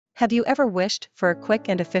Have you ever wished for a quick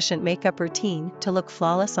and efficient makeup routine to look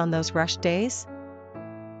flawless on those rushed days?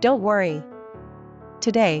 Don't worry.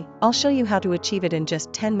 Today, I'll show you how to achieve it in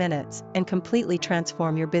just 10 minutes and completely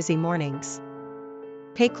transform your busy mornings.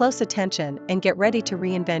 Pay close attention and get ready to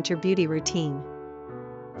reinvent your beauty routine.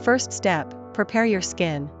 First step, prepare your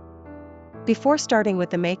skin. Before starting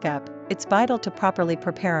with the makeup, it's vital to properly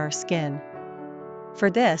prepare our skin.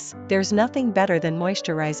 For this, there's nothing better than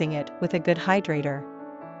moisturizing it with a good hydrator.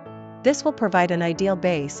 This will provide an ideal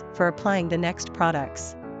base for applying the next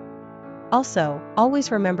products. Also, always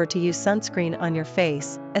remember to use sunscreen on your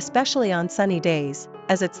face, especially on sunny days,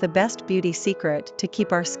 as it's the best beauty secret to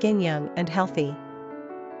keep our skin young and healthy.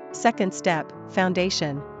 Second step,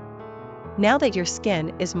 foundation. Now that your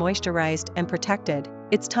skin is moisturized and protected,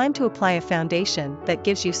 it's time to apply a foundation that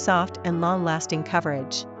gives you soft and long-lasting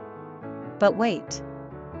coverage. But wait!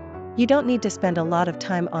 You don't need to spend a lot of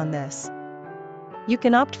time on this. You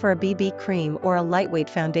can opt for a BB cream or a lightweight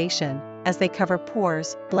foundation, as they cover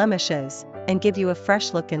pores, blemishes, and give you a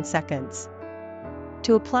fresh look in seconds.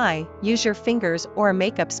 To apply, use your fingers or a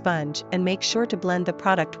makeup sponge and make sure to blend the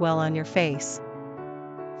product well on your face.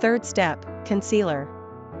 Third step, concealer.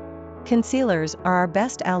 Concealers are our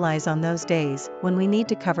best allies on those days when we need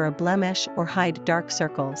to cover a blemish or hide dark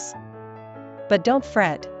circles. But don't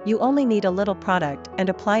fret, you only need a little product and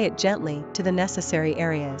apply it gently to the necessary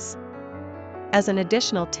areas. As an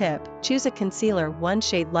additional tip, choose a concealer one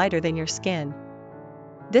shade lighter than your skin.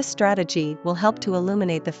 This strategy will help to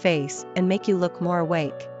illuminate the face and make you look more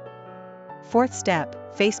awake. Fourth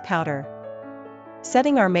step, face powder.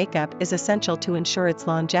 Setting our makeup is essential to ensure its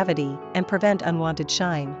longevity and prevent unwanted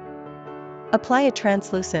shine. Apply a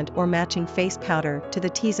translucent or matching face powder to the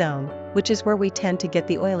T-zone, which is where we tend to get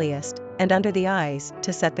the oiliest, and under the eyes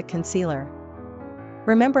to set the concealer.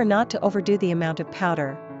 Remember not to overdo the amount of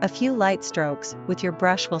powder. A few light strokes with your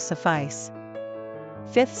brush will suffice.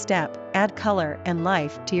 Fifth step, add color and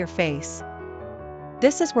life to your face.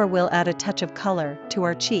 This is where we'll add a touch of color to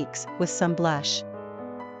our cheeks with some blush.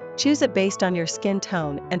 Choose it based on your skin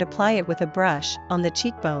tone and apply it with a brush on the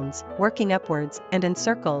cheekbones, working upwards and in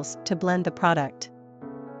circles to blend the product.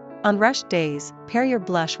 On rushed days, pair your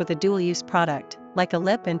blush with a dual-use product, like a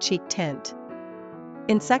lip and cheek tint.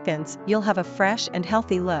 In seconds, you'll have a fresh and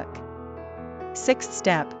healthy look. Sixth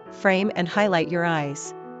step, frame and highlight your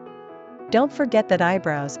eyes. Don't forget that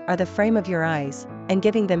eyebrows are the frame of your eyes, and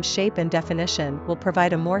giving them shape and definition will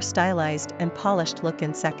provide a more stylized and polished look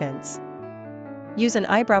in seconds. Use an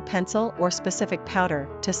eyebrow pencil or specific powder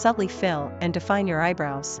to subtly fill and define your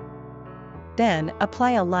eyebrows. Then,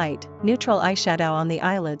 apply a light, neutral eyeshadow on the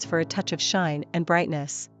eyelids for a touch of shine and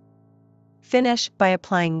brightness. Finish by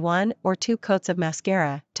applying 1 or 2 coats of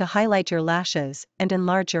mascara to highlight your lashes and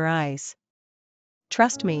enlarge your eyes.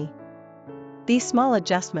 Trust me, these small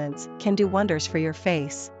adjustments can do wonders for your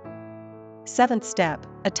face. Seventh step,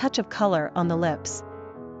 a touch of color on the lips.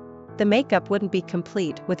 The makeup wouldn't be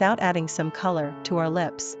complete without adding some color to our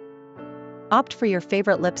lips. Opt for your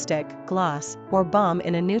favorite lipstick, gloss, or balm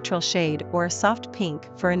in a neutral shade or a soft pink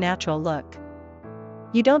for a natural look.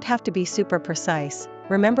 You don't have to be super precise,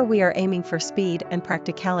 remember we are aiming for speed and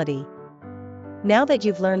practicality. Now that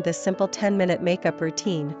you've learned this simple 10-minute makeup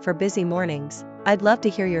routine for busy mornings, I'd love to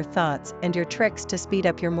hear your thoughts and your tricks to speed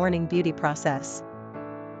up your morning beauty process.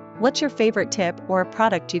 What's your favorite tip or a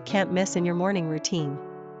product you can't miss in your morning routine?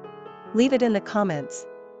 Leave it in the comments.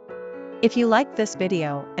 If you liked this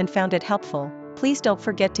video and found it helpful, please don't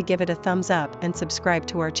forget to give it a thumbs up and subscribe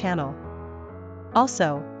to our channel.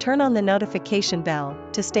 Also, turn on the notification bell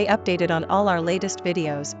to stay updated on all our latest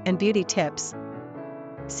videos and beauty tips.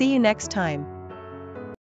 See you next time.